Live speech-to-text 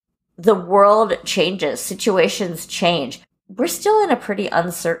the world changes, situations change. We're still in a pretty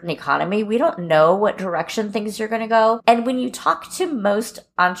uncertain economy. We don't know what direction things are going to go. And when you talk to most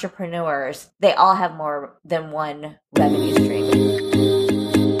entrepreneurs, they all have more than one revenue stream.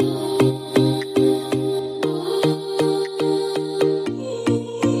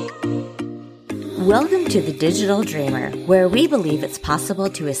 Welcome to The Digital Dreamer, where we believe it's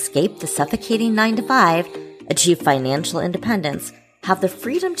possible to escape the suffocating 9-to-5, achieve financial independence, have the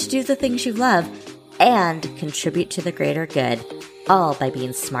freedom to do the things you love, and contribute to the greater good, all by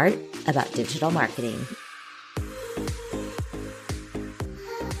being smart about digital marketing.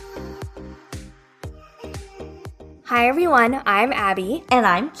 Hi everyone, I'm Abby. And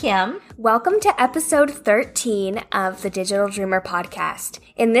I'm Kim. Welcome to episode 13 of the Digital Dreamer podcast.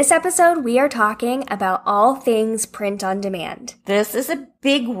 In this episode, we are talking about all things print on demand. This is a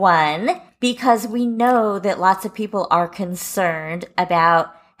big one because we know that lots of people are concerned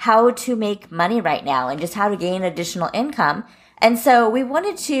about how to make money right now and just how to gain additional income. And so we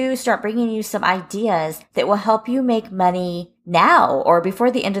wanted to start bringing you some ideas that will help you make money now or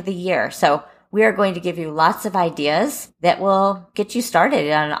before the end of the year. So we are going to give you lots of ideas that will get you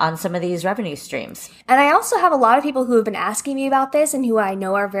started on some of these revenue streams. And I also have a lot of people who have been asking me about this and who I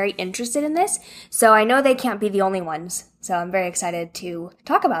know are very interested in this. So I know they can't be the only ones. So I'm very excited to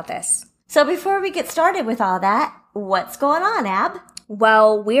talk about this. So before we get started with all that, what's going on, Ab?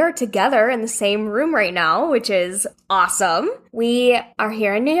 Well, we are together in the same room right now, which is awesome. We are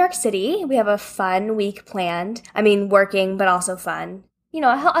here in New York City. We have a fun week planned. I mean, working, but also fun. You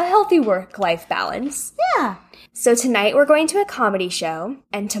know, a healthy work-life balance. Yeah. So tonight we're going to a comedy show,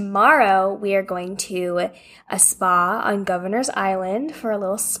 and tomorrow we are going to a spa on Governor's Island for a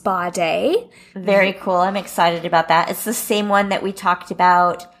little spa day. Very cool. I'm excited about that. It's the same one that we talked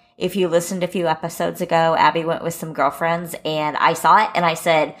about. If you listened a few episodes ago, Abby went with some girlfriends, and I saw it, and I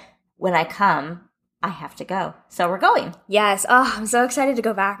said, when I come, I have to go. So we're going. Yes. Oh, I'm so excited to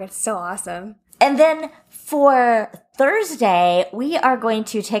go back. It's so awesome. And then for Thursday, we are going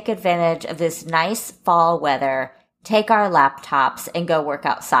to take advantage of this nice fall weather, take our laptops, and go work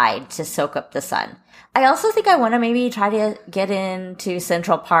outside to soak up the sun. I also think I want to maybe try to get into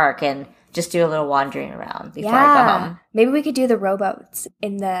Central Park and just do a little wandering around before I go home. Maybe we could do the rowboats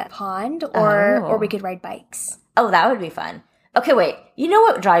in the pond, or we could ride bikes. Oh, that would be fun. Okay, wait. You know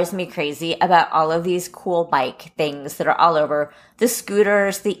what drives me crazy about all of these cool bike things that are all over? The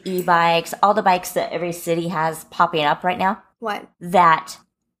scooters, the e-bikes, all the bikes that every city has popping up right now? What? That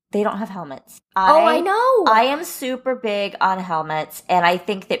they don't have helmets. I know. I am super big on helmets, and I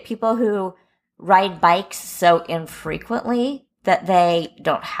think that people who ride bikes so infrequently that they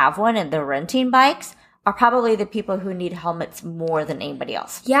don't have one and they're renting bikes are probably the people who need helmets more than anybody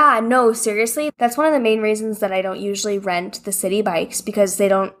else. Yeah, no, seriously. That's one of the main reasons that I don't usually rent the city bikes, because they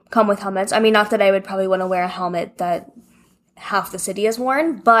don't come with helmets. I mean, not that I would probably want to wear a helmet that half the city has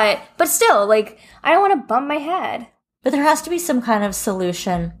worn, but still, like, I don't want to bump my head. But there has to be some kind of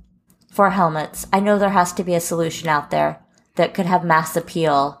solution for helmets. I know there has to be a solution out there that could have mass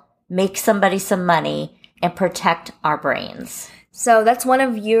appeal, make somebody some money, and protect our brains. So that's one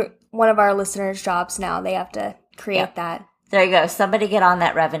of our listeners' jobs now. They have to create that. There you go. Somebody get on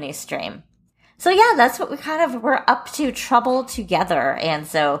that revenue stream. So yeah, that's what we're up to, trouble together. And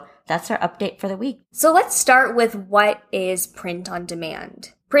so that's our update for the week. So let's start with what is print on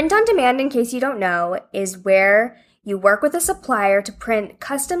demand. Print on demand, in case you don't know, is where you work with a supplier to print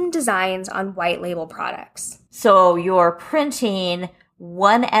custom designs on white label products. So you're printing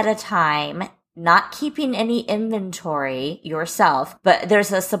one at a time, not keeping any inventory yourself, but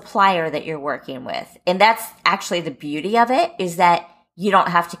there's a supplier that you're working with. And that's actually the beauty of it, is that you don't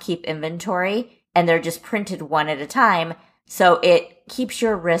have to keep inventory and they're just printed one at a time. So it keeps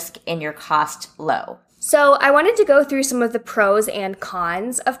your risk and your cost low. So I wanted to go through some of the pros and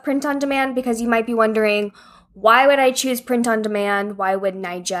cons of print on demand, because you might be wondering, why would I choose print on demand? Why wouldn't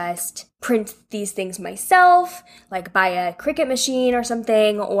I just print these things myself, like buy a Cricut machine or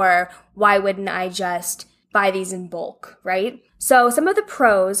something? Or why wouldn't I just buy these in bulk, right? So some of the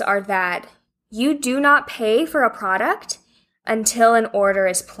pros are that you do not pay for a product until an order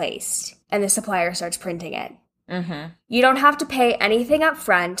is placed and the supplier starts printing it. Mm-hmm. You don't have to pay anything up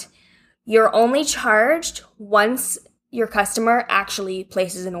front. You're only charged once your customer actually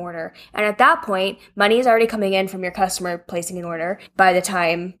places an order. And at that point, money is already coming in from your customer placing an order by the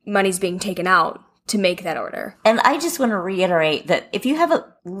time money's being taken out to make that order. And I just want to reiterate that if you have a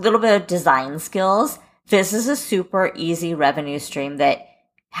little bit of design skills, this is a super easy revenue stream that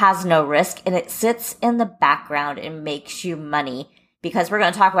has no risk, and it sits in the background and makes you money, because we're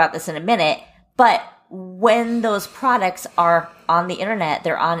going to talk about this in a minute. But when those products are on the internet,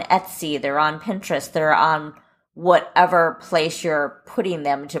 they're on Etsy, they're on Pinterest, they're on whatever place you're putting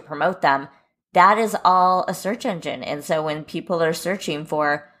them to promote them, that is all a search engine. And so when people are searching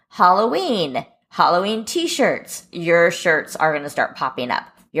for Halloween t-shirts, your shirts are going to start popping up.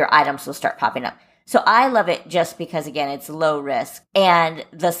 Your items will start popping up. So I love it just because, again, it's low risk. And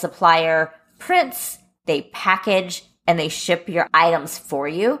the supplier prints, they package, and they ship your items for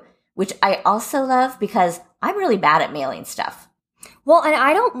you, which I also love because I'm really bad at mailing stuff. Well, and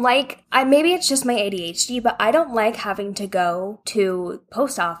I don't like, maybe it's just my ADHD, but I don't like having to go to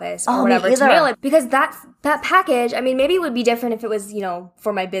post office or whatever to mail it, because that package, I mean, maybe it would be different if it was,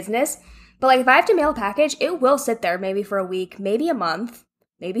 for my business, but like if I have to mail a package, it will sit there maybe for a week, maybe a month,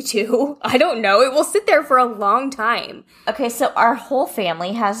 maybe 2. I don't know. It will sit there for a long time. Okay, so our whole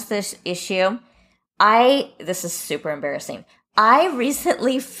family has this issue. This is super embarrassing. I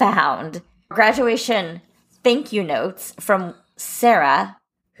recently found graduation thank you notes from Sarah,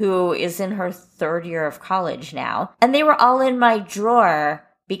 who is in her 3rd year of college now, and they were all in my drawer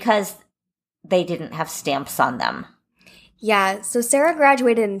because they didn't have stamps on them. Yeah, so Sarah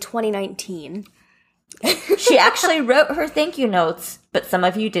graduated in 2019. She actually wrote her thank you notes, but some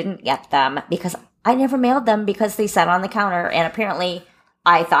of you didn't get them because I never mailed them because they sat on the counter, and apparently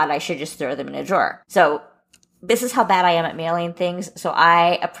I thought I should just throw them in a drawer. So this is how bad I am at mailing things, so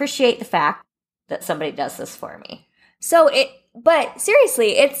I appreciate the fact that somebody does this for me. But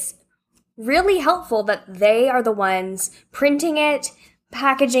seriously, it's really helpful that they are the ones printing it,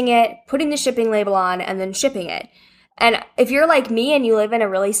 packaging it, putting the shipping label on, and then shipping it. And if you're like me and you live in a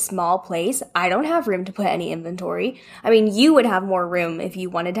really small place, I don't have room to put any inventory. I mean, you would have more room if you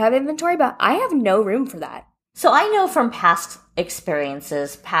wanted to have inventory, but I have no room for that. So I know from past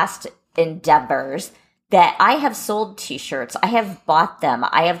experiences, past endeavors, that I have sold t-shirts. I have bought them.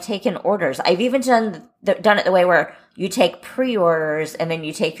 I have taken orders. I've even done it the way where you take pre-orders and then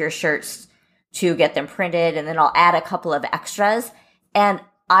you take your shirts to get them printed, and then I'll add a couple of extras. And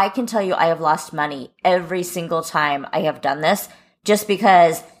I can tell you I have lost money every single time I have done this, just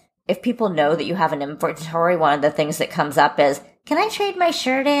because if people know that you have an inventory, one of the things that comes up is, can I trade my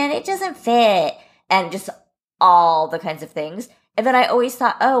shirt in? It doesn't fit. And just all the kinds of things. And then I always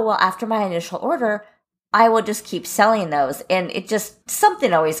thought, oh, well, after my initial order, I will just keep selling those. And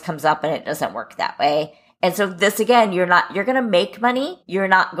something always comes up and it doesn't work that way. And so this, again, you're going to make money. You're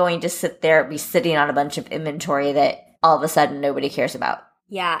not going to be sitting on a bunch of inventory that all of a sudden nobody cares about.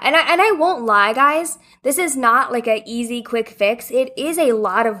 Yeah. And I won't lie, guys. This is not like an easy, quick fix. It is a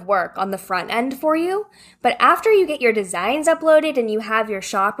lot of work on the front end for you. But after you get your designs uploaded and you have your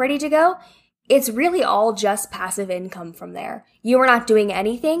shop ready to go, it's really all just passive income from there. You are not doing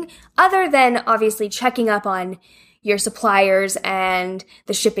anything other than obviously checking up on your suppliers and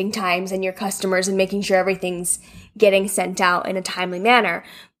the shipping times and your customers and making sure everything's getting sent out in a timely manner.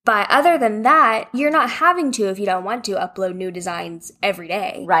 But other than that, you're not having to, if you don't want to, upload new designs every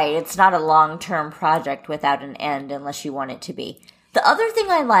day. Right. It's not a long-term project without an end unless you want it to be. The other thing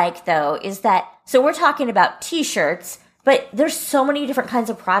I like, though, is that, so we're talking about t-shirts, but there's so many different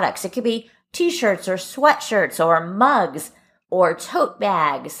kinds of products. It could be t-shirts or sweatshirts or mugs or tote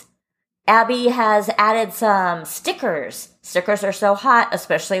bags. Abby has added some stickers. Stickers are so hot,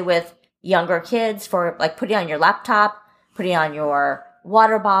 especially with younger kids, for like putting on your laptop, putting on your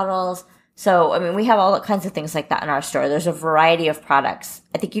water bottles. So, I mean, we have all kinds of things like that in our store. There's a variety of products.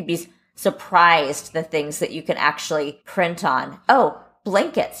 I think you'd be surprised the things that you can actually print on. Oh,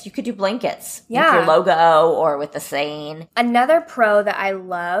 blankets. You could do blankets with your logo or with the saying. Another pro that I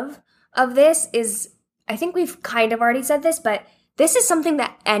love of this is, I think we've kind of already said this, but this is something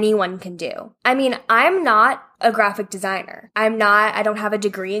that anyone can do. I mean, I'm not a graphic designer. I don't have a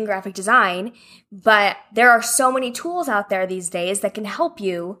degree in graphic design, but there are so many tools out there these days that can help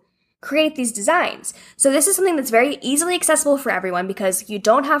you create these designs. So this is something that's very easily accessible for everyone because you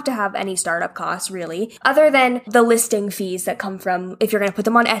don't have to have any startup costs really, other than the listing fees that come from, if you're going to put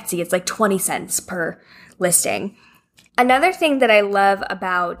them on Etsy, it's like 20 cents per listing. Another thing that I love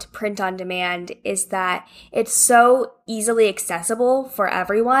about print on demand is that it's so easily accessible for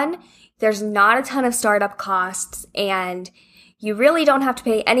everyone. There's not a ton of startup costs, and you really don't have to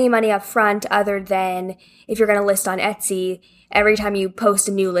pay any money up front other than if you're going to list on Etsy, every time you post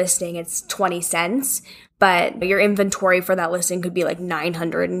a new listing, it's 20 cents, but your inventory for that listing could be like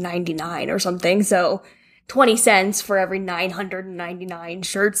 $999 or something. So 20 cents for every 999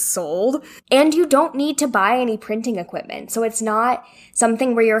 shirts sold. And you don't need to buy any printing equipment. So it's not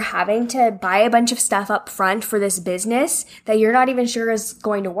something where you're having to buy a bunch of stuff up front for this business that you're not even sure is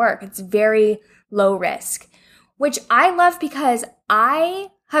going to work. It's very low risk, which I love because I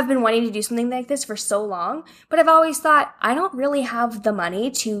have been wanting to do something like this for so long, but I've always thought I don't really have the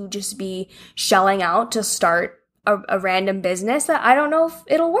money to just be shelling out to start a random business that I don't know if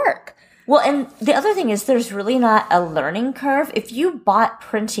it'll work. Well, and the other thing is there's really not a learning curve. If you bought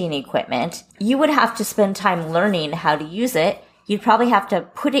printing equipment, you would have to spend time learning how to use it. You'd probably have to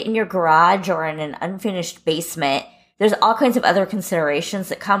put it in your garage or in an unfinished basement. There's all kinds of other considerations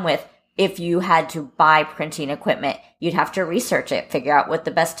that come with if you had to buy printing equipment. You'd have to research it, figure out what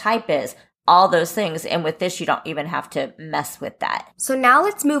the best type is, all those things. And with this, you don't even have to mess with that. So now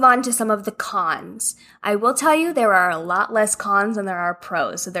let's move on to some of the cons. I will tell you there are a lot less cons than there are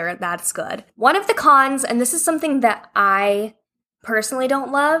pros, so that's good. One of the cons, and this is something that I personally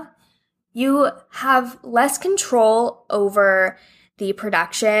don't love, you have less control over the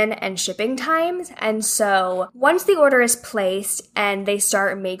production and shipping times. And so once the order is placed and they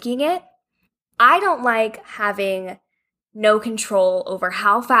start making it, I don't like having no control over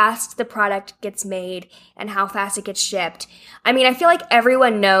how fast the product gets made and how fast it gets shipped. I mean, I feel like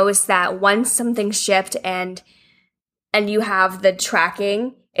everyone knows that once something's shipped and you have the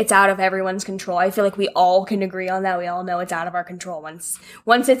tracking, it's out of everyone's control. I feel like we all can agree on that. We all know it's out of our control once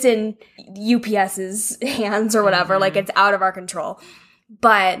it's in UPS's hands or whatever, like it's out of our control.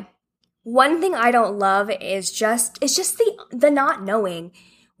 But one thing I don't love is just the not knowing.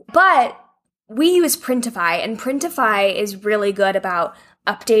 But we use Printify, and Printify is really good about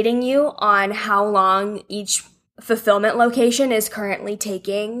updating you on how long each fulfillment location is currently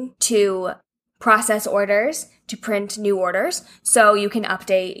taking to process orders, to print new orders, so you can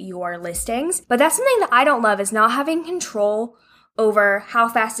update your listings. But that's something that I don't love, is not having control over how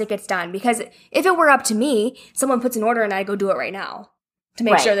fast it gets done. Because if it were up to me, someone puts an order and I go do it right now to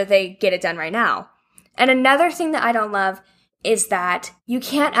make sure that they get it done right now. And another thing that I don't love is that you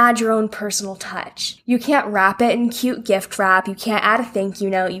can't add your own personal touch. You can't wrap it in cute gift wrap. You can't add a thank you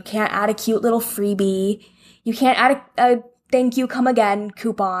note. You can't add a cute little freebie. You can't add a thank you, come again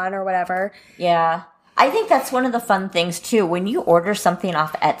coupon or whatever. Yeah. I think that's one of the fun things too. When you order something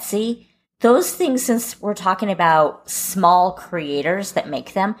off Etsy, those things, since we're talking about small creators that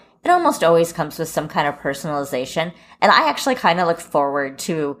make them, it almost always comes with some kind of personalization. And I actually kind of look forward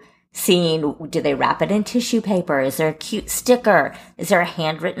to seeing, do they wrap it in tissue paper? Is there a cute sticker? Is there a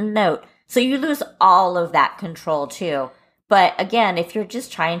handwritten note? So you lose all of that control too. But again, if you're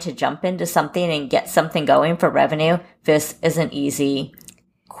just trying to jump into something and get something going for revenue, this is an easy,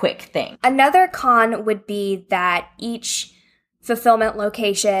 quick thing. Another con would be that each fulfillment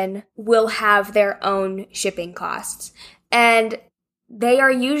location will have their own shipping costs. And they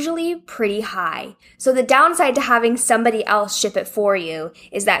are usually pretty high. So the downside to having somebody else ship it for you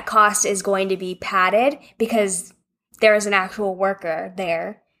is that cost is going to be padded because there is an actual worker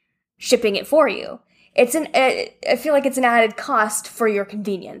there shipping it for you. I feel like it's an added cost for your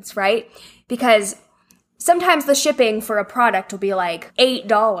convenience, right? Because sometimes the shipping for a product will be like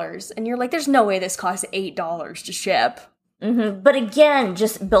 $8 and you're like, there's no way this costs $8 to ship. Mm-hmm. But again,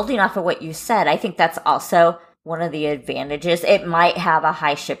 just building off of what you said, I think that's also one of the advantages. It might have a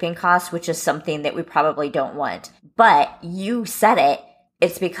high shipping cost, which is something that we probably don't want. But you said it.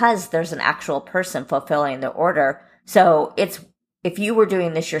 It's because there's an actual person fulfilling the order. So if you were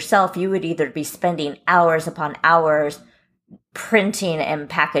doing this yourself, you would either be spending hours upon hours printing and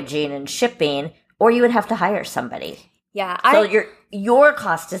packaging and shipping, or you would have to hire somebody. Yeah. So your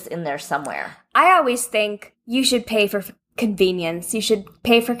cost is in there somewhere. I always think you should pay for convenience. You should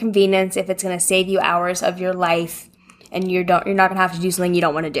pay for convenience if it's going to save you hours of your life and you're not going to have to do something you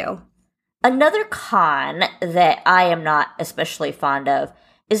don't want to do. Another con that I am not especially fond of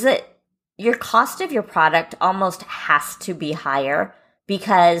is that your cost of your product almost has to be higher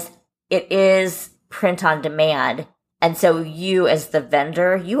because it is print on demand. And so you as the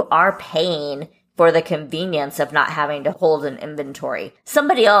vendor, you are paying for the convenience of not having to hold an inventory.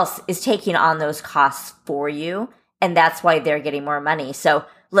 Somebody else is taking on those costs for you, and that's why they're getting more money. So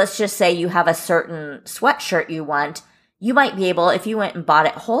let's just say you have a certain sweatshirt you want. You might be able, if you went and bought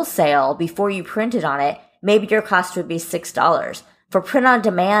it wholesale before you printed on it, maybe your cost would be $6. For print on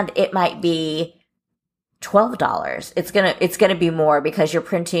demand, it might be $12. It's gonna be more because you're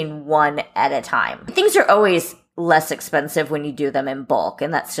printing one at a time. Things are always less expensive when you do them in bulk,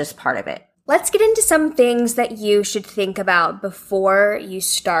 and that's just part of it. Let's get into some things that you should think about before you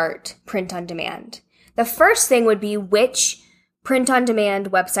start print on demand. The first thing would be, which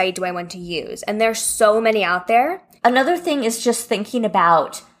print-on-demand website do I want to use? And there's so many out there. Another thing is just thinking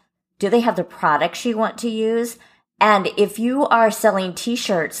about, do they have the products you want to use? And if you are selling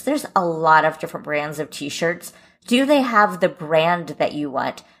t-shirts, there's a lot of different brands of t-shirts. Do they have the brand that you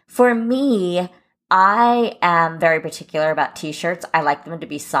want? For me, I am very particular about t-shirts. I like them to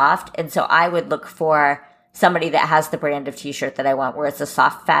be soft. And so I would look for somebody that has the brand of t-shirt that I want, where it's a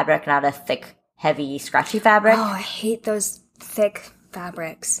soft fabric, not a thick, heavy, scratchy fabric. Oh, I hate those thick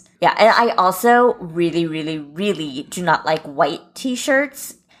fabrics. Yeah, and I also really, really, really do not like white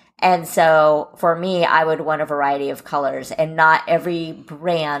t-shirts. And so for me, I would want a variety of colors, and not every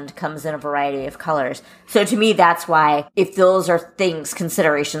brand comes in a variety of colors. So to me, that's why if those are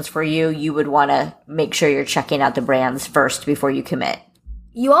considerations for you, you would want to make sure you're checking out the brands first before you commit.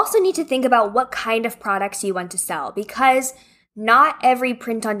 You also need to think about what kind of products you want to sell, because not every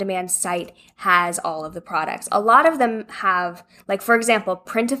print-on-demand site has all of the products. A lot of them have, like, for example,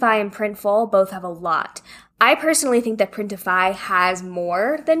 Printify and Printful both have a lot. I personally think that Printify has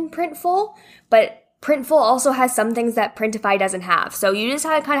more than Printful, but Printful also has some things that Printify doesn't have. So you just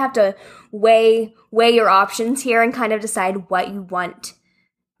kind of have to weigh your options here and kind of decide what you want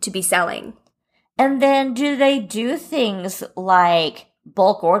to be selling. And then do they do things like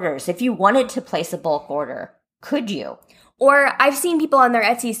bulk orders? If you wanted to place a bulk order, could you? Or I've seen people on their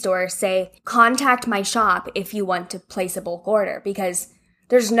Etsy store say, contact my shop if you want to place a bulk order, because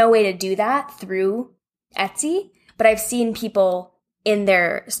there's no way to do that through Etsy. But I've seen people in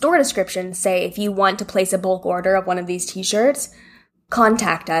their store description say, if you want to place a bulk order of one of these t-shirts,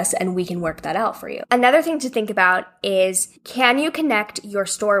 contact us and we can work that out for you. Another thing to think about is, can you connect your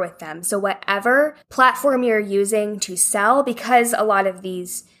store with them? So whatever platform you're using to sell, because a lot of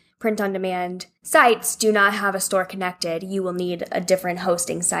these print-on-demand sites do not have a store connected, you will need a different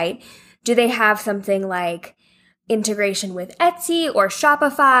hosting site. Do they have something like integration with Etsy or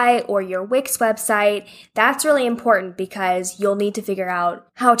Shopify or your Wix website? That's really important, because you'll need to figure out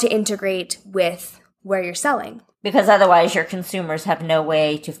how to integrate with where you're selling. Because otherwise your consumers have no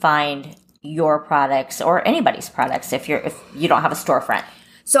way to find your products or anybody's products if you don't have a storefront.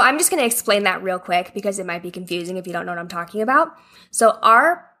 So I'm just going to explain that real quick, because it might be confusing if you don't know what I'm talking about. So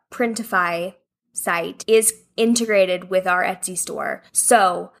our Printify site is integrated with our Etsy store.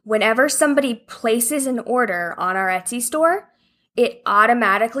 So whenever somebody places an order on our Etsy store, it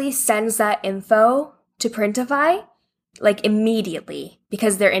automatically sends that info to Printify, like, immediately,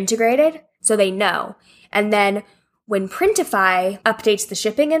 because they're integrated, so they know. And then when Printify updates the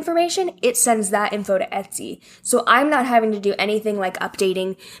shipping information, it sends that info to Etsy. So I'm not having to do anything like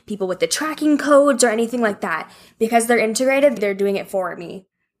updating people with the tracking codes or anything like that. Because they're integrated, they're doing it for me.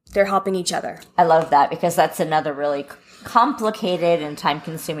 They're helping each other. I love that, because that's another really complicated and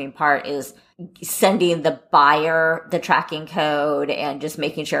time-consuming part, is sending the buyer the tracking code and just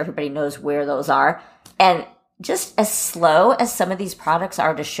making sure everybody knows where those are. And just as slow as some of these products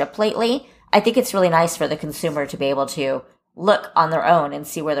are to ship lately, I think it's really nice for the consumer to be able to look on their own and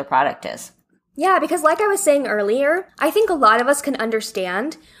see where their product is. Yeah, because like I was saying earlier, I think a lot of us can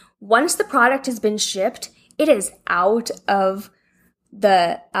understand once the product has been shipped, it is out of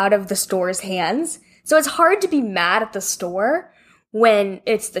the store's hands. So it's hard to be mad at the store when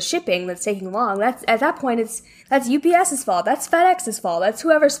it's the shipping that's taking long. That's at that point, that's UPS's fault. That's FedEx's fault. That's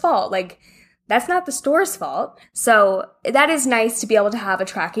whoever's fault. Like, that's not the store's fault. So that is nice to be able to have a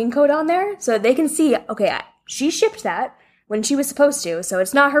tracking code on there so they can see, okay, she shipped that when she was supposed to. So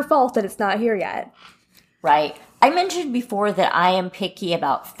it's not her fault that it's not here yet. Right. I mentioned before that I am picky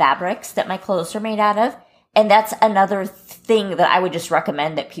about fabrics that my clothes are made out of. And that's another thing that I would just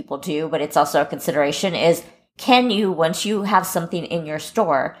recommend that people do, but it's also a consideration, is can you, once you have something in your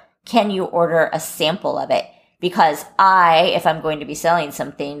store, can you order a sample of it? Because if I'm going to be selling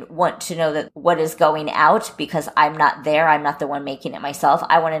something, want to know that what is going out, because I'm not there, I'm not the one making it myself.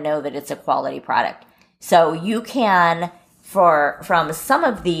 I want to know that it's a quality product. So you can, from some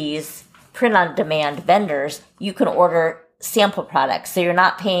of these print-on-demand vendors, you can order sample products. So you're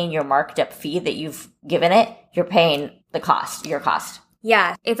not paying your marked up fee that you've given it. You're paying your cost.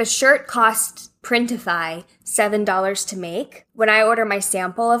 Yeah. If a shirt costs Printify $7 to make, when I order my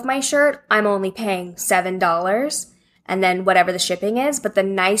sample of my shirt, I'm only paying $7 and then whatever the shipping is. But the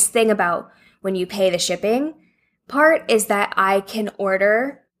nice thing about when you pay the shipping part is that I can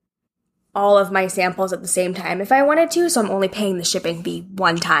order all of my samples at the same time if I wanted to. So I'm only paying the shipping fee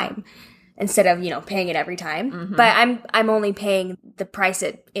one time, instead of, paying it every time. Mm-hmm. But I'm only paying the price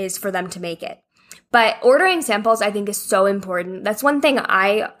it is for them to make it. But ordering samples, I think, is so important. That's one thing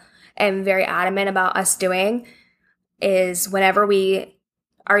I am very adamant about us doing, is whenever we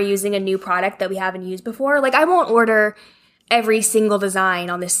are using a new product that we haven't used before, like, I won't order every single design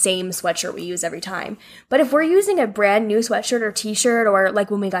on the same sweatshirt we use every time. But if we're using a brand new sweatshirt or t-shirt, or like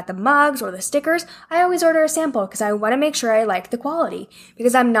when we got the mugs or the stickers, I always order a sample because I want to make sure I like the quality,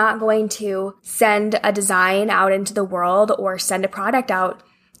 because I'm not going to send a design out into the world or send a product out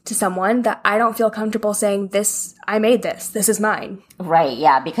to someone that I don't feel comfortable saying, I made this is mine. Right,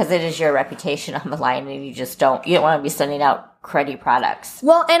 yeah, because it is your reputation on the line and you don't want to be sending out cruddy products.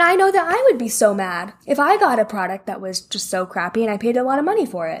 Well, and I know that I would be so mad if I got a product that was just so crappy and I paid a lot of money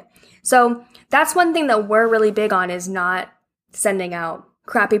for it. So that's one thing that we're really big on, is not sending out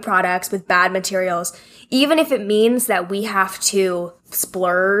crappy products with bad materials, even if it means that we have to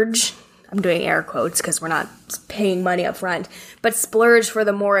splurge. I'm doing air quotes because we're not paying money up front, but splurge for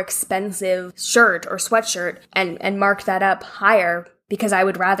the more expensive shirt or sweatshirt and mark that up higher, because I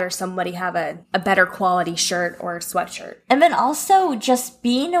would rather somebody have a better quality shirt or sweatshirt. And then also just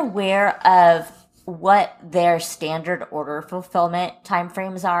being aware of what their standard order fulfillment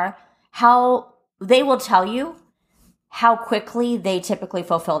timeframes are, how they will tell you how quickly they typically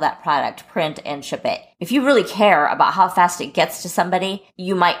fulfill that product, print and ship it. If you really care about how fast it gets to somebody,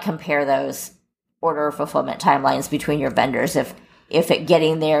 you might compare those order fulfillment timelines between your vendors if it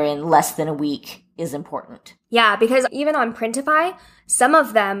getting there in less than a week is important. Yeah, because even on Printify, some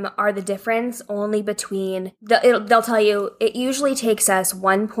of them are the difference only between, they'll tell you it usually takes us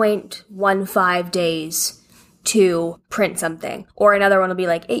 1.15 days to print something. Or another one will be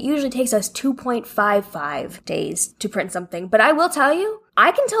like, it usually takes us 2.55 days to print something. But I will tell you,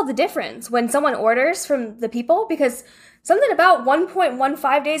 I can tell the difference when someone orders from the people, because something about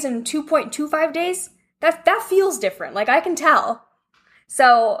 1.15 days and 2.25 days, that feels different. Like, I can tell.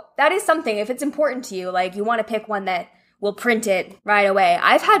 So that is something, if it's important to you, like you want to pick one that will print it right away.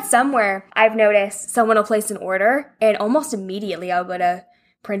 I've had some where I've noticed someone will place an order and almost immediately I'll go to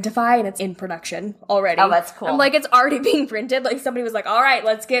Printify and it's in production already. Oh, that's cool. I'm like, it's already being printed. Like, somebody was like, all right,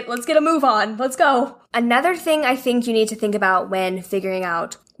 let's get a move on. Let's go. Another thing I think you need to think about when figuring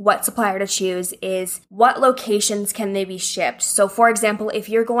out what supplier to choose is what locations can they be shipped. So for example, if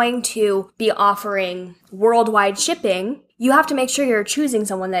you're going to be offering worldwide shipping, you have to make sure you're choosing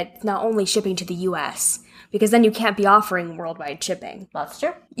someone that's not only shipping to the US, because then you can't be offering worldwide shipping. That's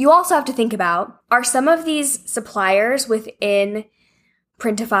true. You also have to think about, are some of these suppliers within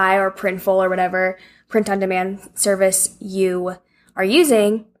Printify or Printful or whatever print-on-demand service you are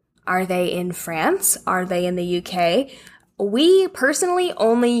using, are they in France? Are they in the UK? We personally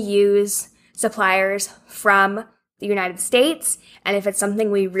only use suppliers from the United States, and if it's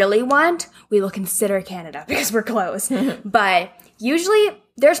something we really want, we will consider Canada because we're close. But usually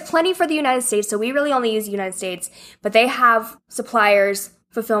there's plenty for the United States, so we really only use the United States, but they have suppliers,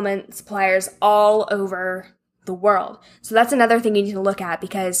 fulfillment suppliers all over the world. So that's another thing you need to look at,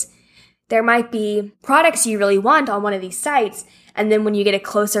 because there might be products you really want on one of these sites, and then when you get a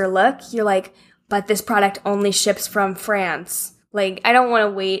closer look, you're like, but this product only ships from France. Like, I don't want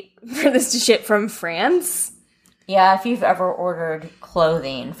to wait for this to ship from France. Yeah, if you've ever ordered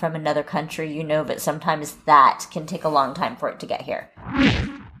clothing from another country, you know that sometimes that can take a long time for it to get here.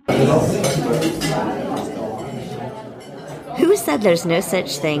 Who said there's no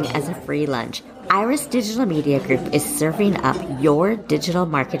such thing as a free lunch? Iris Digital Media Group is serving up your digital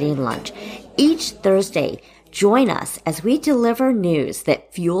marketing lunch. Each Thursday, join us as we deliver news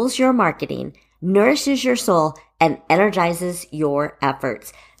that fuels your marketing, nourishes your soul, and energizes your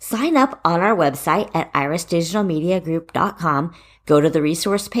efforts. Sign up on our website at irisdigitalmediagroup.com. Go to the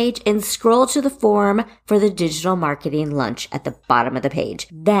resource page and scroll to the form for the digital marketing lunch at the bottom of the page.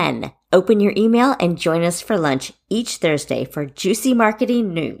 Then open your email and join us for lunch each Thursday for juicy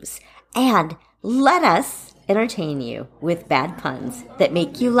marketing news. And let us entertain you with bad puns that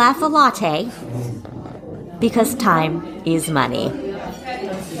make you laugh a latte, because time is money.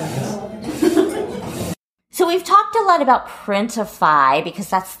 So we've talked a lot about Printify because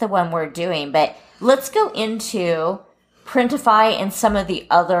that's the one we're doing, but let's go into Printify and some of the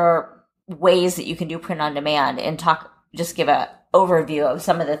other ways that you can do print on demand and just give an overview of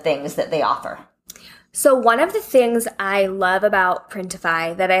some of the things that they offer. So one of the things I love about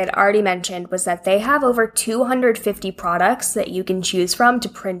Printify that I had already mentioned was that they have over 250 products that you can choose from to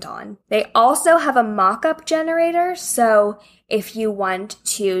print on. They also have a mock-up generator, so if you want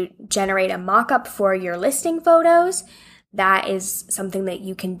to generate a mock-up for your listing photos, that is something that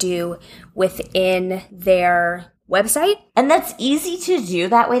you can do within their website. And that's easy to do.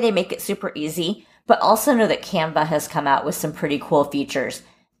 That way they make it super easy, but also know that Canva has come out with some pretty cool features.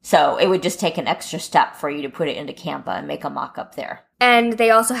 So it would just take an extra step for you to put it into Canva and make a mock-up there. And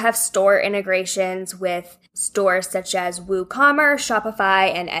they also have store integrations with stores such as WooCommerce,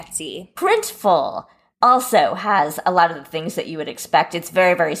 Shopify, and Etsy. Printful also has a lot of the things that you would expect. It's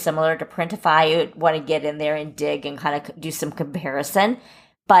very, very similar to Printify. You would want to get in there and dig and kind of do some comparison.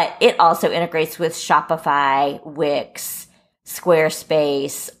 But it also integrates with Shopify, Wix,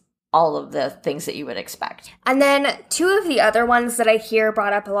 Squarespace, all of the things that you would expect. And then 2 of the other ones that I hear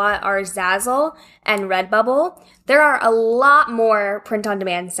brought up a lot are Zazzle and Redbubble. There are a lot more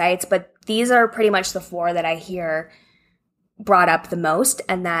print-on-demand sites, but these are pretty much the 4 that I hear brought up the most.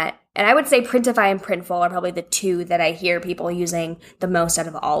 And I would say Printify and Printful are probably the 2 that I hear people using the most out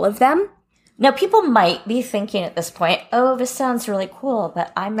of all of them. Now, people might be thinking at this point, oh, this sounds really cool,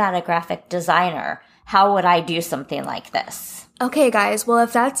 but I'm not a graphic designer. How would I do something like this? Okay, guys, well,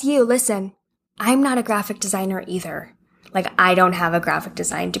 if that's you, listen, I'm not a graphic designer either. Like, I don't have a graphic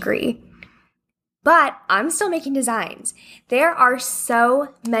design degree. But I'm still making designs. There are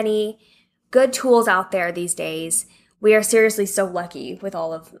so many good tools out there these days. We are seriously so lucky with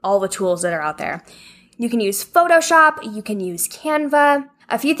all the tools that are out there. You can use Photoshop, you can use Canva.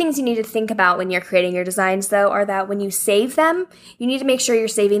 A few things you need to think about when you're creating your designs, though, are that when you save them, you need to make sure you're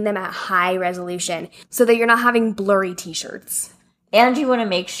saving them at high resolution so that you're not having blurry t-shirts. And you want to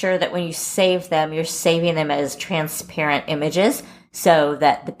make sure that when you save them, you're saving them as transparent images so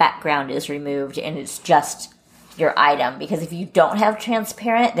that the background is removed and it's just your item. Because if you don't have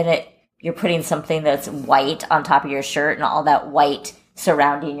transparent, then you're putting something that's white on top of your shirt, and all that white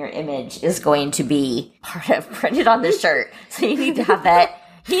surrounding your image is going to be part of printed on the shirt. So you need to have that.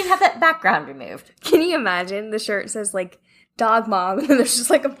 You need to have that background removed. Can you imagine the shirt says like dog mom and there's just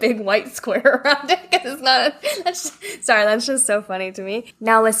like a big white square around it because it's not that's just so funny to me.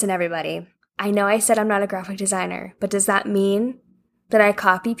 Now listen, everybody. I know I said I'm not a graphic designer, but does that mean that I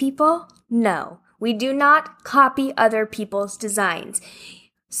copy people? No, we do not copy other people's designs.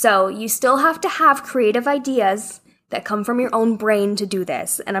 So you still have to have creative ideas that come from your own brain to do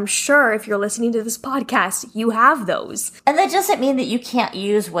this. And I'm sure if you're listening to this podcast, you have those. And that doesn't mean that you can't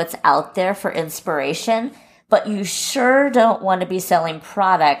use what's out there for inspiration, but you sure don't want to be selling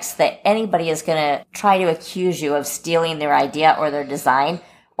products that anybody is going to try to accuse you of stealing their idea or their design,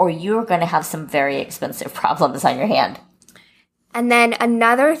 or you're going to have some very expensive problems on your hand. And then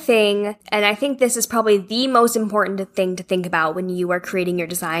another thing, and I think this is probably the most important thing to think about when you are creating your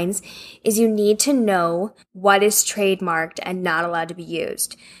designs, is you need to know what is trademarked and not allowed to be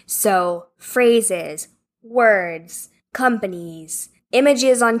used. So phrases, words, companies,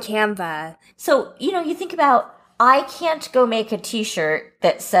 images on Canva. So, you think about, I can't go make a t-shirt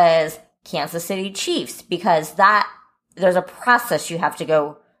that says Kansas City Chiefs because there's a process you have to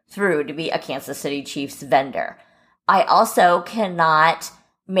go through to be a Kansas City Chiefs vendor. I also cannot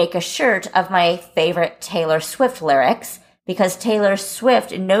make a shirt of my favorite Taylor Swift lyrics because Taylor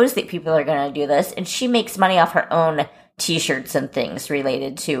Swift knows that people are going to do this and she makes money off her own t-shirts and things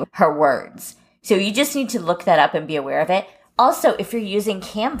related to her words. So you just need to look that up and be aware of it. Also, if you're using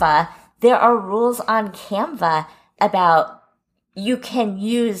Canva, there are rules on Canva about you can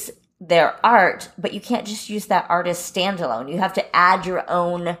use their art, but you can't just use that art as standalone. You have to add your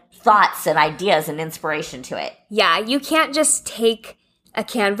own thoughts and ideas and inspiration to it. Yeah, you can't just take a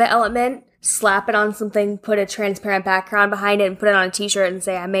Canva element, slap it on something, put a transparent background behind it, and put it on a t-shirt and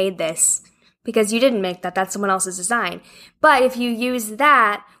say, I made this. Because you didn't make that. That's someone else's design. But if you use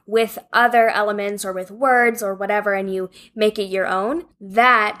that with other elements or with words or whatever and you make it your own,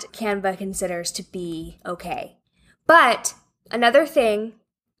 that Canva considers to be okay. But another thing,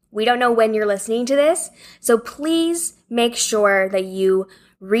 we don't know when you're listening to this, so please make sure that you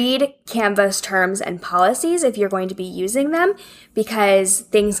read Canva's terms and policies if you're going to be using them, because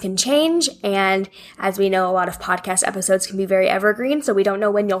things can change, and as we know, a lot of podcast episodes can be very evergreen, so we don't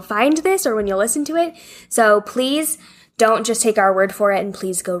know when you'll find this or when you'll listen to it. So please don't just take our word for it, and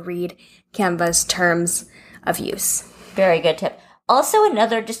please go read Canva's terms of use. Very good tip. Also,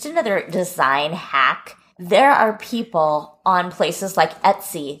 another design hack. There are people on places like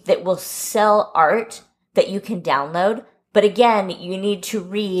Etsy that will sell art that you can download. But again, you need to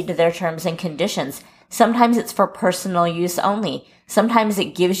read their terms and conditions. Sometimes it's for personal use only. Sometimes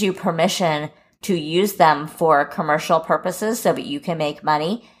it gives you permission to use them for commercial purposes so that you can make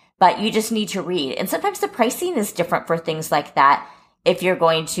money. But you just need to read. And sometimes the pricing is different for things like that if you're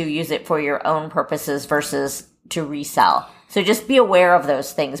going to use it for your own purposes versus to resell. So just be aware of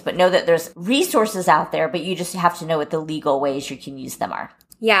those things, but know that there's resources out there, but you just have to know what the legal ways you can use them are.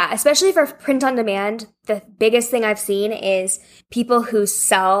 Yeah, especially for print on demand, the biggest thing I've seen is people who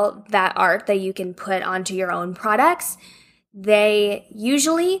sell that art that you can put onto your own products. They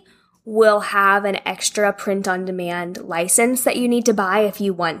usually will have an extra print on demand license that you need to buy if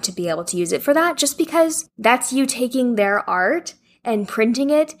you want to be able to use it for that, just because that's you taking their art and printing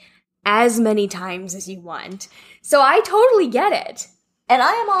it as many times as you want. So I totally get it. And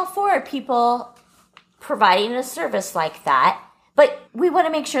I am all for people providing a service like that. But we want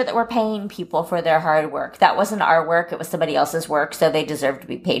to make sure that we're paying people for their hard work. That wasn't our work. It was somebody else's work, so they deserve to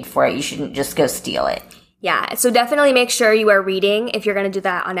be paid for it. You shouldn't just go steal it. Yeah, so definitely make sure you are reading if you're going to do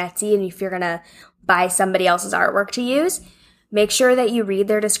that on Etsy and if you're going to buy somebody else's artwork to use. Make sure that you read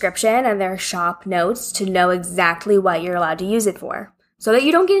their description and their shop notes to know exactly what you're allowed to use it for so that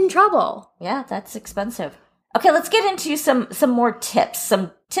you don't get in trouble. Yeah, that's expensive. Okay, let's get into some more tips,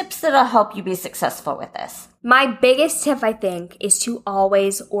 some tips that'll help you be successful with this. My biggest tip, I think, is to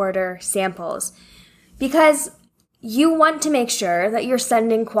always order samples because you want to make sure that you're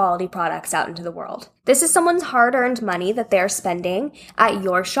sending quality products out into the world. This is someone's hard-earned money that they're spending at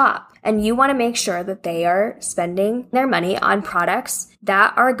your shop, and you want to make sure that they are spending their money on products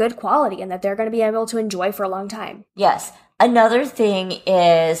that are good quality and that they're going to be able to enjoy for a long time. Yes. Another thing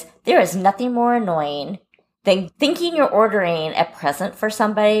is there is nothing more annoying than thinking you're ordering a present for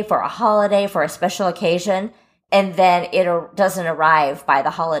somebody, for a holiday, for a special occasion, and then it doesn't arrive by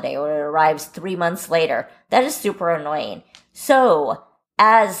the holiday or it arrives 3 months later. That is super annoying. So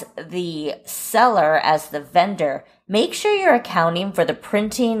as the seller, as the vendor, make sure you're accounting for the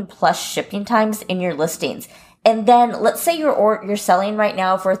printing plus shipping times in your listings. And then let's say you're selling right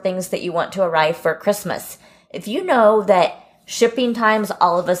now for things that you want to arrive for Christmas. If you know that shipping times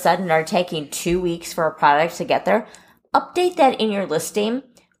all of a sudden are taking 2 weeks for a product to get there, update that in your listing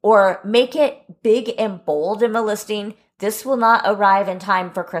or make it big and bold in the listing. This will not arrive in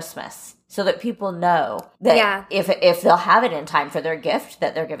time for Christmas, so that people know that if they'll have it in time for their gift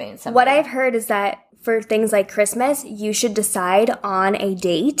that they're giving somebody. What I've heard is that for things like Christmas, you should decide on a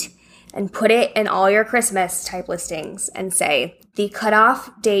date and put it in all your Christmas type listings and say, the cutoff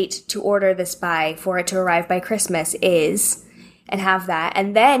date to order this by for it to arrive by Christmas is, and have that.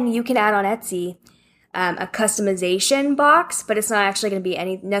 And then you can add on Etsy a customization box, but it's not actually going to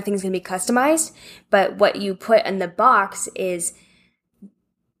be nothing's going to be customized. But what you put in the box is,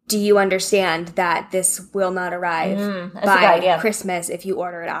 do you understand that this will not arrive by Christmas if you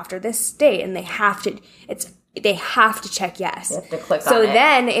order it after this date? And they have to check yes. You have to click so on it.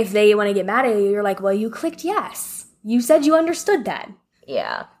 Then if they want to get mad at you, you're like, well, you clicked yes. You said you understood that.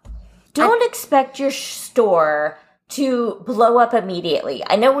 Yeah. Don't expect your store to blow up immediately.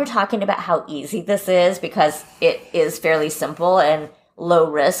 I know we're talking about how easy this is because it is fairly simple and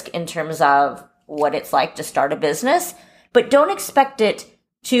low risk in terms of what it's like to start a business, but don't expect it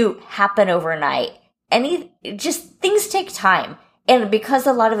to happen overnight. Things take time. And because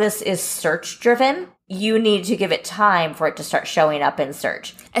a lot of this is search driven, you need to give it time for it to start showing up in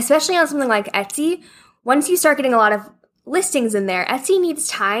search. Especially on something like Etsy, once you start getting a lot of listings in there, Etsy needs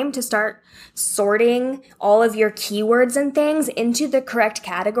time to start sorting all of your keywords and things into the correct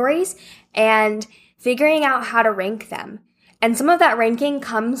categories and figuring out how to rank them. And some of that ranking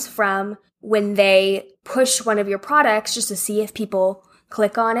comes from when they push one of your products just to see if people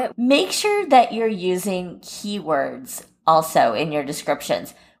click on it. Make sure that you're using keywords also in your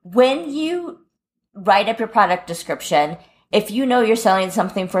descriptions. When you write up your product description, if you know you're selling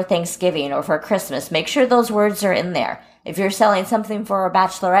something for Thanksgiving or for Christmas, make sure those words are in there. If you're selling something for a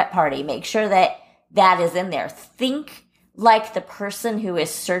bachelorette party, make sure that that is in there. Think like the person who is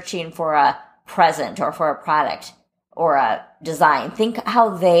searching for a present or for a product or a design. Think how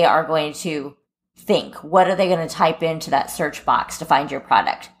they are going to think. What are they going to type into that search box to find your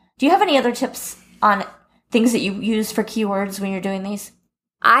product? Do you have any other tips on things that you use for keywords when you're doing these?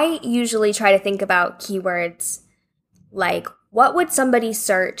 I usually try to think about keywords like, what would somebody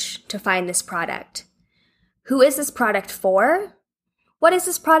search to find this product? Who is this product for? What is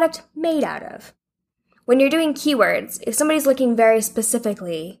this product made out of? When you're doing keywords, if somebody's looking very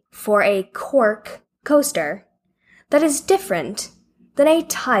specifically for a cork coaster, that is different than a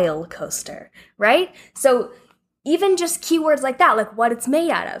tile coaster, right? So even just keywords like that, like what it's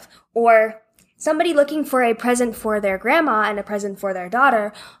made out of, or somebody looking for a present for their grandma and a present for their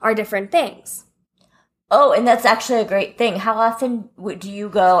daughter are different things. Oh, and that's actually a great thing. How often do you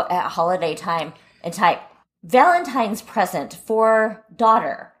go at holiday time and type Valentine's present for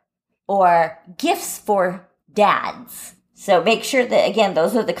daughter or gifts for dads? So make sure that, again,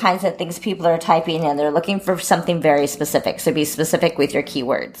 those are the kinds of things people are typing in. They're looking for something very specific. So be specific with your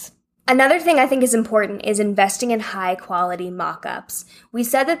keywords. Another thing I think is important is investing in high quality mock-ups. We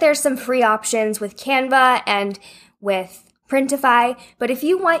said that there's some free options with Canva and with Printify, but if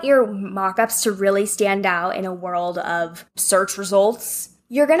you want your mock-ups to really stand out in a world of search results,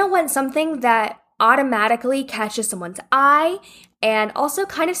 you're going to want something that automatically catches someone's eye and also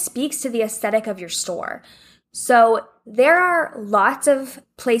kind of speaks to the aesthetic of your store. So there are lots of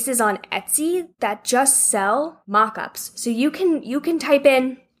places on Etsy that just sell mock-ups. So you can type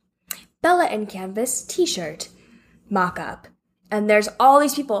in Bella and Canvas t-shirt mock-up, and there's all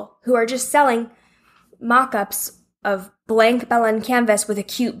these people who are just selling mock-ups of blank Belen canvas with a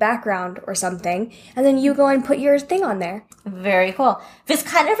cute background or something, and then you go and put your thing on there. Very cool. This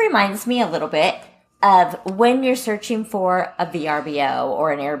kind of reminds me a little bit of when you're searching for a VRBO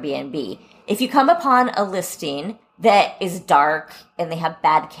or an Airbnb. If you come upon a listing that is dark and they have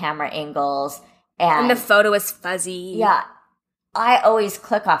bad camera angles and the photo is fuzzy. Yeah, I always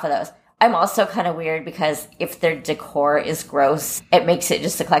click off of those. I'm also kind of weird because if their decor is gross, it makes it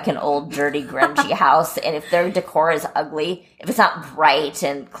just look like an old, dirty, grungy house. And if their decor is ugly, if it's not bright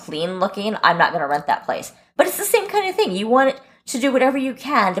and clean looking, I'm not going to rent that place. But it's the same kind of thing. You want to do whatever you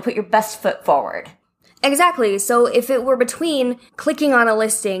can to put your best foot forward. Exactly. So if it were between clicking on a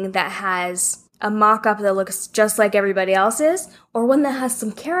listing that has a mock-up that looks just like everybody else's, or one that has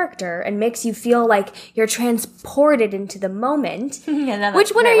some character and makes you feel like you're transported into the moment, which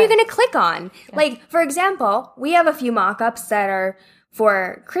one are you going to click on? Yeah. Like, for example, we have a few mock-ups that are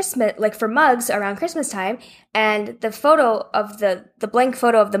for Christmas, like for mugs around Christmas time, and the photo of the blank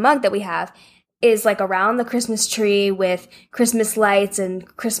photo of the mug that we have is like around the Christmas tree with Christmas lights and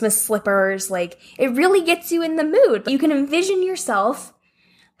Christmas slippers. Like, it really gets you in the mood. You can envision yourself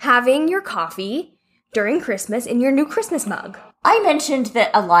having your coffee during Christmas in your new Christmas mug. I mentioned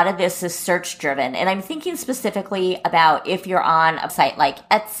that a lot of this is search driven, and I'm thinking specifically about if you're on a site like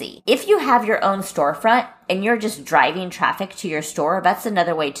Etsy. If you have your own storefront and you're just driving traffic to your store, that's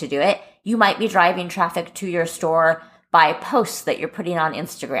another way to do it. You might be driving traffic to your store by posts that you're putting on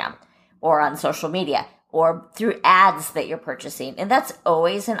Instagram or on social media or through ads that you're purchasing. And that's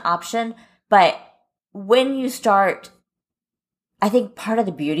always an option. But when you start, I think part of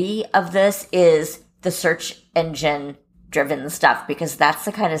the beauty of this is the search engine driven stuff, because that's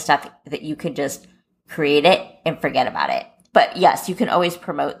the kind of stuff that you could just create it and forget about it. But yes, you can always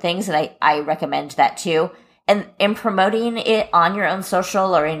promote things, and I recommend that too. And in promoting it on your own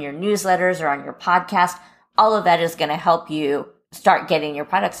social or in your newsletters or on your podcast, all of that is going to help you start getting your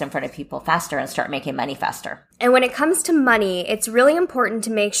products in front of people faster and start making money faster. And when it comes to money, it's really important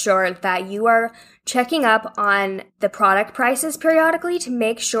to make sure that you are checking up on the product prices periodically to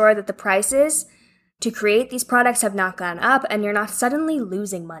make sure that the prices to create these products have not gone up and you're not suddenly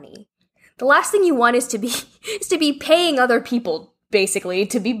losing money. The last thing you want is to be paying other people, basically,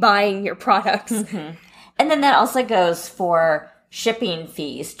 to be buying your products. Mm-hmm. And then that also goes for shipping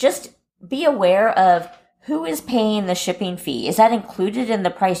fees. Just be aware of who is paying the shipping fee. Is that included in the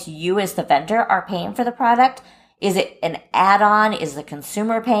price you as the vendor are paying for the product? Is it an add-on? Is the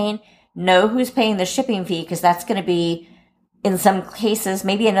consumer paying? Know who's paying the shipping fee, because that's going to be, in some cases,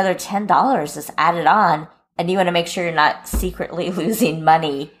 maybe another $10 is added on, and you want to make sure you're not secretly losing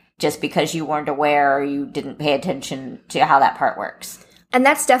money just because you weren't aware or you didn't pay attention to how that part works. And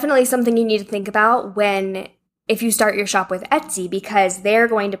that's definitely something you need to think about if you start your shop with Etsy, because they're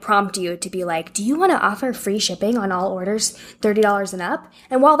going to prompt you to be like, do you want to offer free shipping on all orders $30 and up?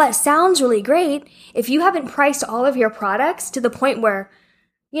 And while that sounds really great, if you haven't priced all of your products to the point where,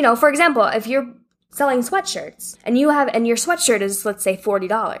 for example, if you're selling sweatshirts and your sweatshirt is, let's say,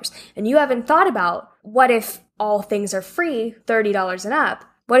 $40, and you haven't thought about what if all things are free, $30 and up?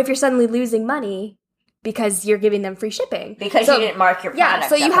 What if you're suddenly losing money because you're giving them free shipping? Because you didn't mark your product. Yeah,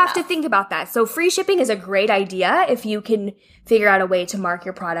 so you have to think about that. So free shipping is a great idea if you can figure out a way to mark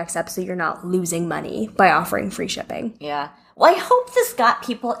your products up so you're not losing money by offering free shipping. Yeah. Well, I hope this got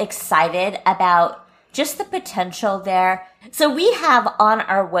people excited about just the potential there. So we have on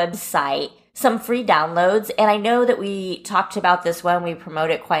our website some free downloads, and I know that we talked about this when we promote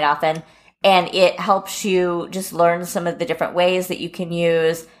it quite often, and it helps you just learn some of the different ways that you can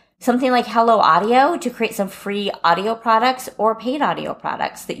use something like Hello Audio to create some free audio products or paid audio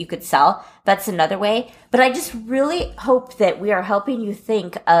products that you could sell. That's another way. But I just really hope that we are helping you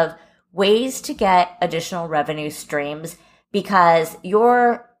think of ways to get additional revenue streams, because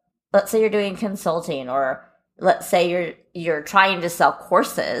let's say you're doing consulting, or let's say you're trying to sell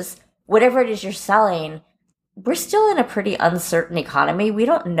courses, whatever it is you're selling, we're still in a pretty uncertain economy. We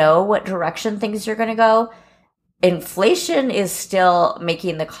don't know what direction things are going to go. Inflation is still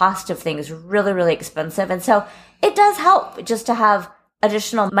making the cost of things really, really expensive. And so it does help just to have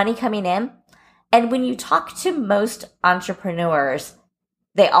additional money coming in. And when you talk to most entrepreneurs,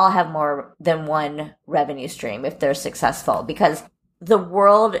 they all have more than one revenue stream if they're successful, because the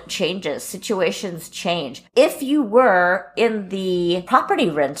world changes, situations change. If you were in the property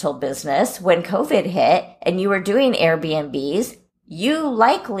rental business when COVID hit and you were doing Airbnbs, you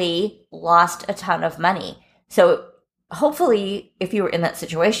likely lost a ton of money. So hopefully, if you were in that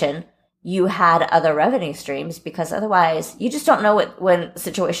situation, you had other revenue streams, because otherwise you just don't know when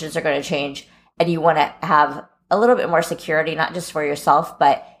situations are going to change, and you want to have a little bit more security, not just for yourself,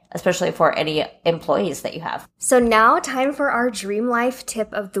 but especially for any employees that you have. So now time for our Dream Life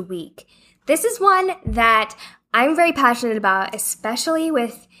tip of the week. This is one that I'm very passionate about, especially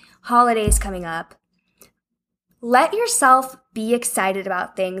with holidays coming up. Let yourself be excited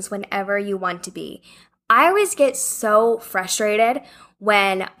about things whenever you want to be. I always get so frustrated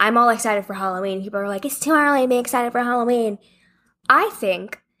when I'm all excited for Halloween. People are like, it's too early to be excited for Halloween. I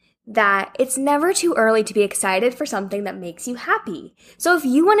think that it's never too early to be excited for something that makes you happy. So if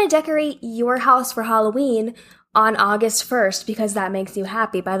you want to decorate your house for Halloween on August 1st because that makes you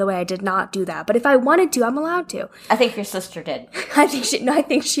happy, by the way, I did not do that. But if I wanted to, I'm allowed to. I think your sister did. I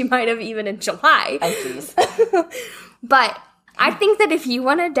think she might have even in July. Oh, geez. But I think that if you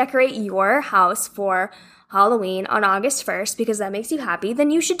want to decorate your house for Halloween on August 1st because that makes you happy,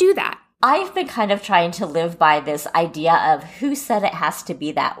 then you should do that. I've been kind of trying to live by this idea of who said it has to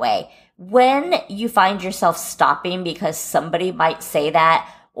be that way. When you find yourself stopping because somebody might say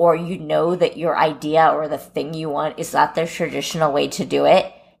that, or you know that your idea or the thing you want is not the traditional way to do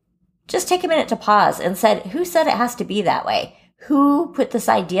it, just take a minute to pause and said, who said it has to be that way? Who put this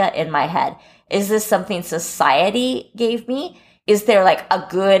idea in my head? Is this something society gave me? Is there like a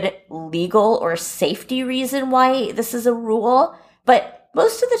good legal or safety reason why this is a rule? But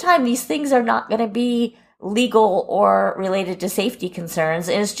most of the time, these things are not going to be legal or related to safety concerns.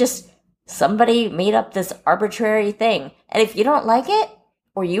 And it's just somebody made up this arbitrary thing. And if you don't like it,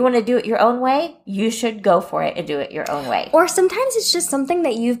 or you want to do it your own way, you should go for it and do it your own way. Or sometimes it's just something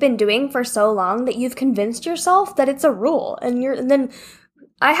that you've been doing for so long that you've convinced yourself that it's a rule. And then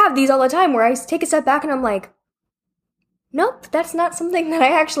I have these all the time where I take a step back and I'm like, nope, that's not something that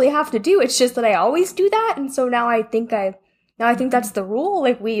I actually have to do. It's just that I always do that. And so now I think that's the rule.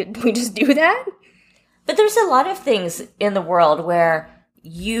 Like we just do that. But there's a lot of things in the world where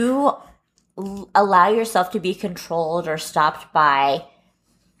you allow yourself to be controlled or stopped by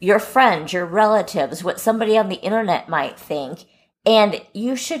your friends, your relatives, what somebody on the internet might think. And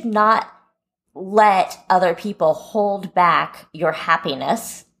you should not let other people hold back your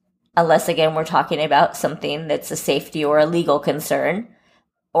happiness, unless, again, we're talking about something that's a safety or a legal concern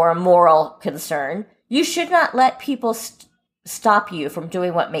or a moral concern. You should not let people stop you from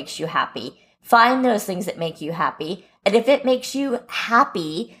doing what makes you happy. Find those things that make you happy. And if it makes you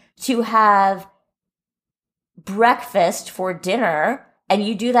happy to have breakfast for dinner and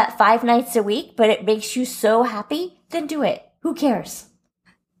you do that 5 nights a week, but it makes you so happy, then do it. Who cares?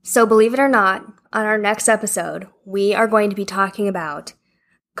 So believe it or not, on our next episode, we are going to be talking about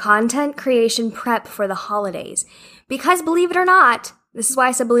content creation prep for the holidays. Because believe it or not, this is why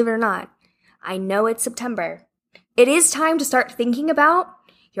I said believe it or not, I know it's September. It is time to start thinking about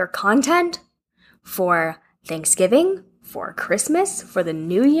your content for Thanksgiving, for Christmas, for the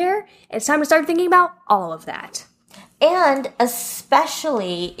New Year. It's time to start thinking about all of that. And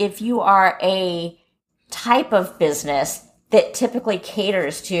especially if you are a type of business that typically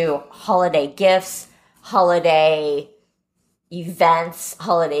caters to holiday gifts, holiday events,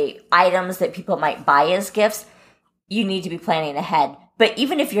 holiday items that people might buy as gifts, you need to be planning ahead. But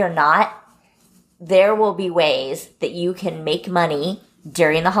even if you're not, there will be ways that you can make money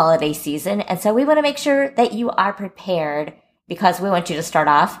during the holiday season. And so we want to make sure that you are prepared because we want you to start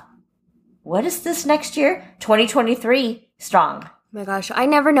off. What is this next year? 2023 strong. Oh my gosh, I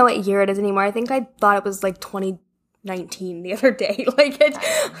never know what year it is anymore. I think I thought it was like 2019 the other day. Like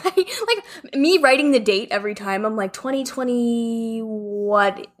me writing the date every time. I'm like 2020.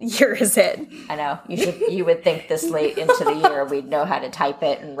 What year is it? I know you would think this late into the year we'd know how to type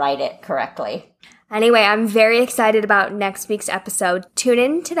it and write it correctly. Anyway, I'm very excited about next week's episode. Tune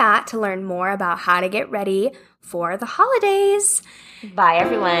in to that to learn more about how to get ready for the holidays. Bye,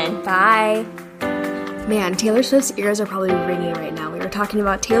 everyone. Bye. Man, Taylor Swift's ears are probably ringing right now. We were talking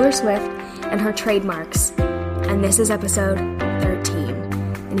about Taylor Swift and her trademarks. And this is episode 13.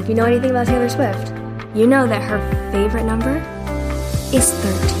 And if you know anything about Taylor Swift, you know that her favorite number is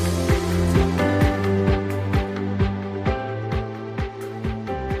 13.